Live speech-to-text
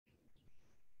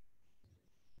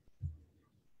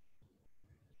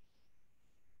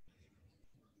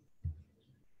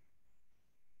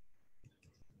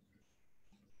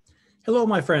Hello,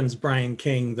 my friends. Brian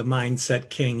King, the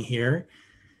Mindset King here.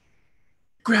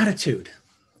 Gratitude.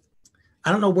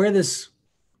 I don't know where this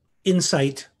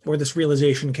insight or this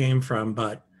realization came from,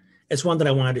 but it's one that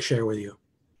I wanted to share with you.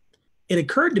 It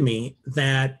occurred to me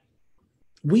that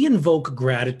we invoke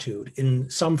gratitude in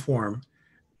some form,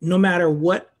 no matter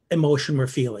what emotion we're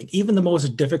feeling, even the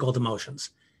most difficult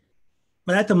emotions.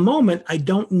 But at the moment, I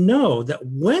don't know that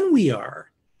when we are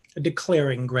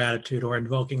declaring gratitude or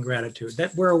invoking gratitude,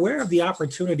 that we're aware of the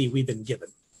opportunity we've been given.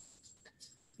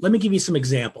 Let me give you some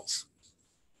examples.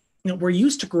 We're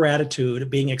used to gratitude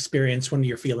being experienced when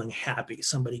you're feeling happy.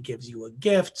 Somebody gives you a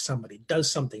gift, somebody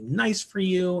does something nice for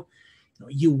you.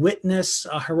 You witness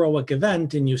a heroic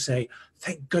event and you say,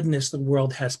 thank goodness the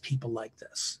world has people like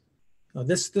this.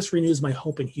 This renews my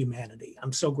hope in humanity.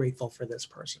 I'm so grateful for this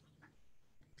person.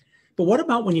 But what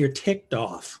about when you're ticked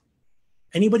off?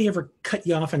 Anybody ever cut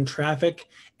you off in traffic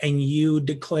and you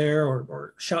declare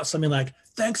or shout something like,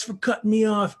 thanks for cutting me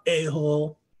off,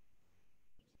 a-hole?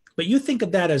 But you think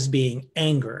of that as being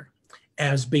anger,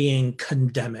 as being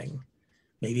condemning,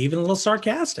 maybe even a little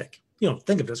sarcastic. You don't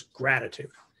think of it as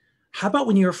gratitude. How about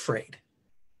when you're afraid?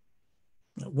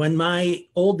 When my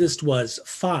oldest was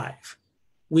 5,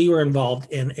 we were involved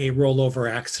in a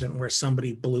rollover accident where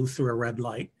somebody blew through a red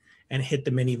light and hit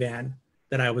the minivan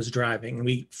that I was driving. And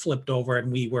we flipped over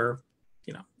and we were,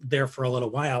 there for a little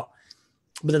while.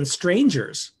 But then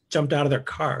strangers jumped out of their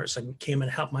cars and came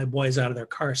and helped my boys out of their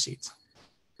car seats.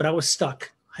 But I was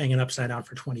stuck hanging upside down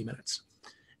for 20 minutes.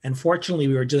 And fortunately,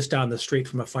 we were just down the street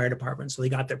from a fire department, so they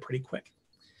got there pretty quick.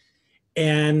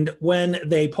 And when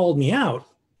they pulled me out,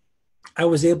 I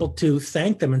was able to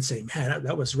thank them and say, man,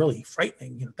 that was really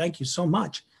frightening. Thank you so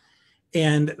much.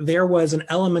 And there was an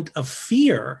element of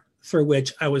fear through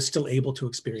which I was still able to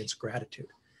experience gratitude.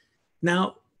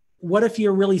 Now, what if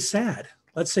you're really sad?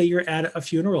 Let's say you're at a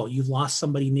funeral, you've lost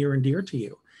somebody near and dear to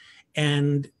you,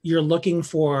 and you're looking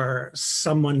for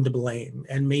someone to blame.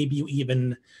 And maybe you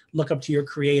even look up to your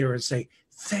creator and say,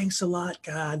 thanks a lot,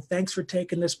 God. Thanks for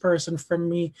taking this person from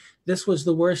me. This was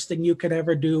the worst thing you could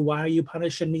ever do. Why are you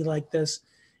punishing me like this?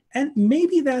 And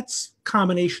maybe that's a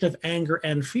combination of anger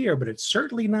and fear, but it's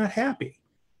certainly not happy.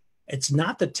 It's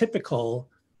not the typical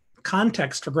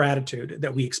context for gratitude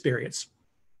that we experience.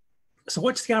 So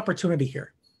what's the opportunity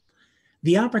here?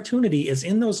 The opportunity is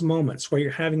in those moments where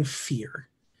you're having fear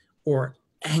or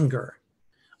anger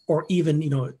or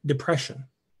even, depression.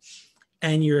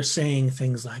 And you're saying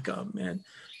things like, oh man,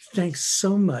 thanks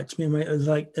so much. Man, it's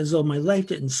like as though my life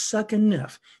didn't suck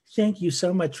enough. Thank you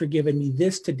so much for giving me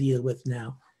this to deal with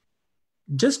now.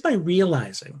 Just by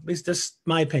realizing, at least this is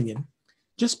my opinion,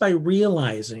 just by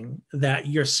realizing that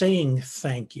you're saying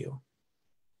thank you,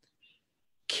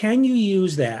 can you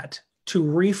use that to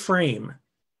reframe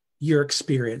your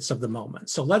experience of the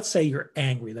moment? So let's say you're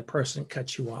angry, the person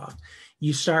cuts you off.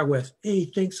 You start with, hey,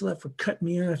 thanks a lot for cutting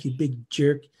me off, you big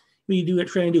jerk. What you do it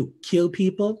trying to do? Kill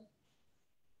people?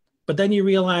 But then you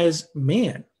realize,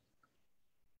 man,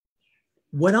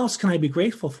 what else can I be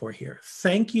grateful for here?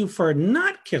 Thank you for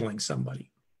not killing somebody.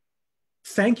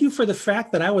 Thank you for the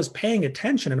fact that I was paying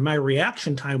attention and my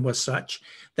reaction time was such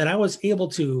that I was able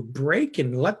to break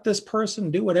and let this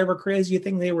person do whatever crazy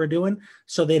thing they were doing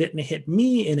so they didn't hit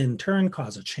me and in turn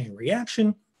cause a chain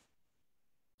reaction.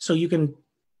 So you can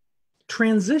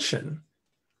transition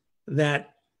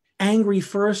that angry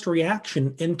first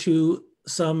reaction into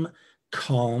some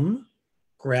calm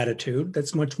gratitude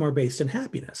that's much more based in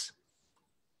happiness.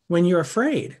 When you're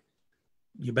afraid,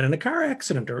 you've been in a car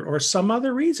accident or some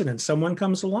other reason, and someone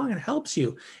comes along and helps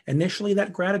you. Initially,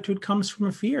 that gratitude comes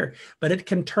from fear, but it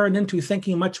can turn into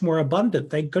thinking much more abundant.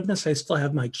 Thank goodness I still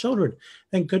have my children.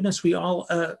 Thank goodness we all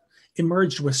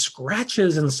emerged with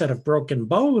scratches instead of broken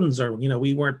bones, or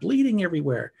we weren't bleeding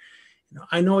everywhere.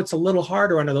 I know it's a little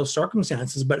harder under those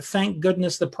circumstances, but thank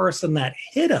goodness the person that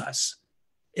hit us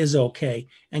is okay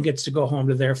and gets to go home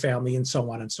to their family and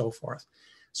so on and so forth.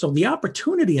 So the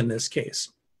opportunity in this case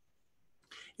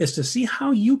is to see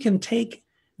how you can take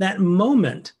that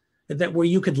moment that where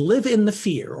you could live in the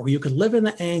fear or you could live in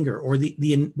the anger or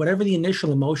the whatever the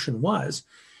initial emotion was,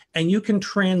 and you can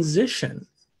transition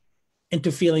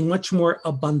into feeling much more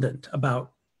abundant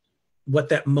about what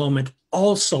that moment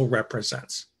also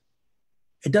represents.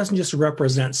 It doesn't just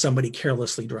represent somebody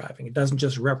carelessly driving. It doesn't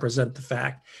just represent the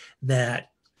fact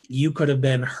that you could have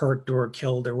been hurt or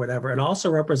killed or whatever. It also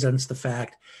represents the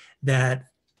fact that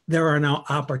there are now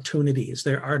opportunities,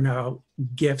 there are now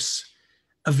gifts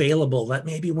available that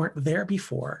maybe weren't there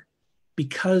before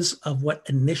because of what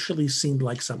initially seemed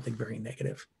like something very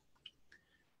negative.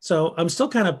 So I'm still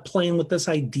kind of playing with this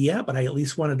idea, but I at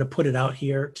least wanted to put it out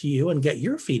here to you and get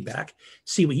your feedback,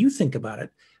 see what you think about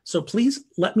it. So please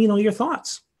let me know your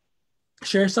thoughts.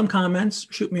 Share some comments,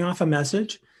 shoot me off a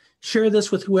message, share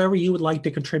this with whoever you would like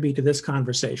to contribute to this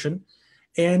conversation.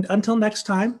 And until next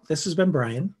time, this has been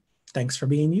Brian. Thanks for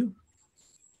being you.